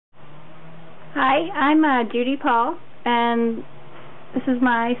Hi, I'm Judy Paul, and this is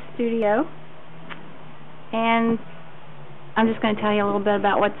my studio, and I'm just going to tell you a little bit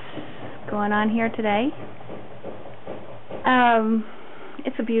about what's going on here today.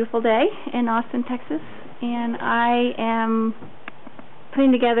 It's a beautiful day in Austin, Texas, and I am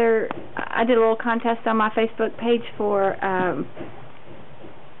putting together, I did a little contest on my Facebook page for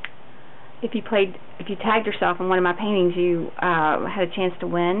if you tagged yourself in one of my paintings, you had a chance to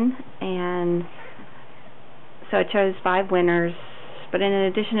win, and so I chose 5 winners. But in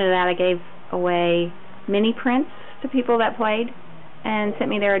addition to that, I gave away mini prints to people that played and sent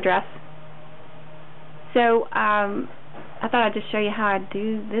me their address. So I thought I'd just show you how I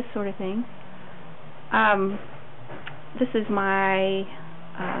do this sort of thing. This is my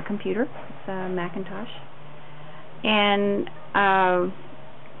computer. It's a Macintosh, and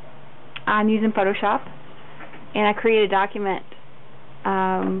I'm using Photoshop, and I created a document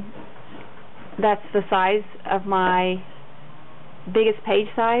that's the size of my biggest page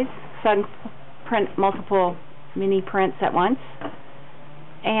size, so I can print multiple mini prints at once.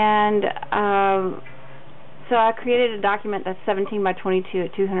 And so I created a document that's 17 by 22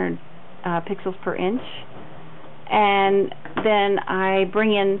 at 200 pixels per inch, and then I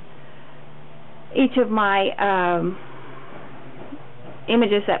bring in each of my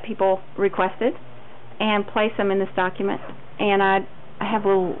images that people requested and place them in this document. And I have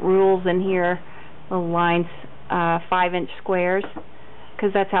little rules in here, little lines, 5-inch squares,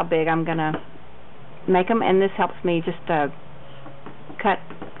 because that's how big I'm gonna make them, and this helps me just cut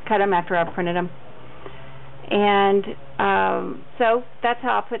them after I've printed them. And so that's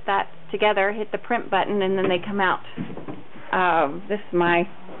how I put that together. Hit the print button and then they come out. This is my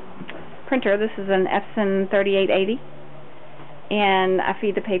printer. This is an Epson 3880, and I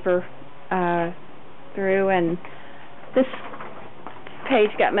feed the paper through, and this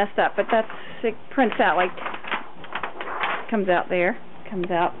page got messed up, but it prints out like, comes out there,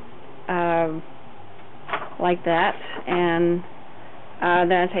 comes out like that, and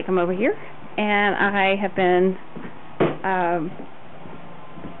then I take them over here, and I have been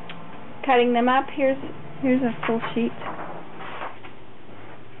cutting them up. Here's a full sheet,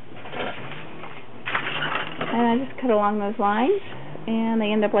 and I just cut along those lines, and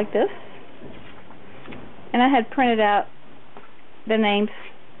they end up like this. And I had printed out the names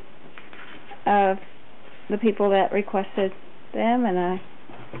of the people that requested them, and I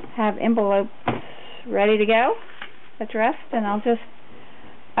have envelopes ready to go, addressed, and I'll just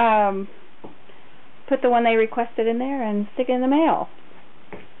put the one they requested in there and stick it in the mail.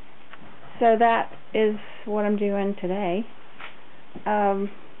 So that is what I'm doing today.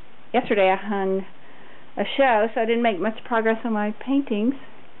 Yesterday I hung a show, so I didn't make much progress on my paintings,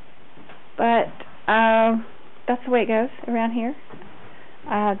 but that's the way it goes around here.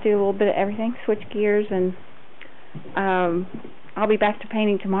 I do a little bit of everything, switch gears, and I'll be back to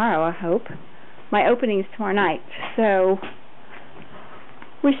painting tomorrow, I hope. My opening is tomorrow night, so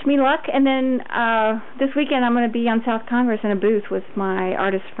wish me luck. And then this weekend I'm going to be on South Congress in a booth with my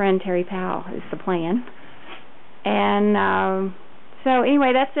artist friend Terry Powell, is the plan. And so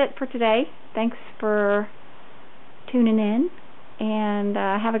anyway, that's it for today. Thanks for tuning in, and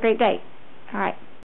have a great day. All right.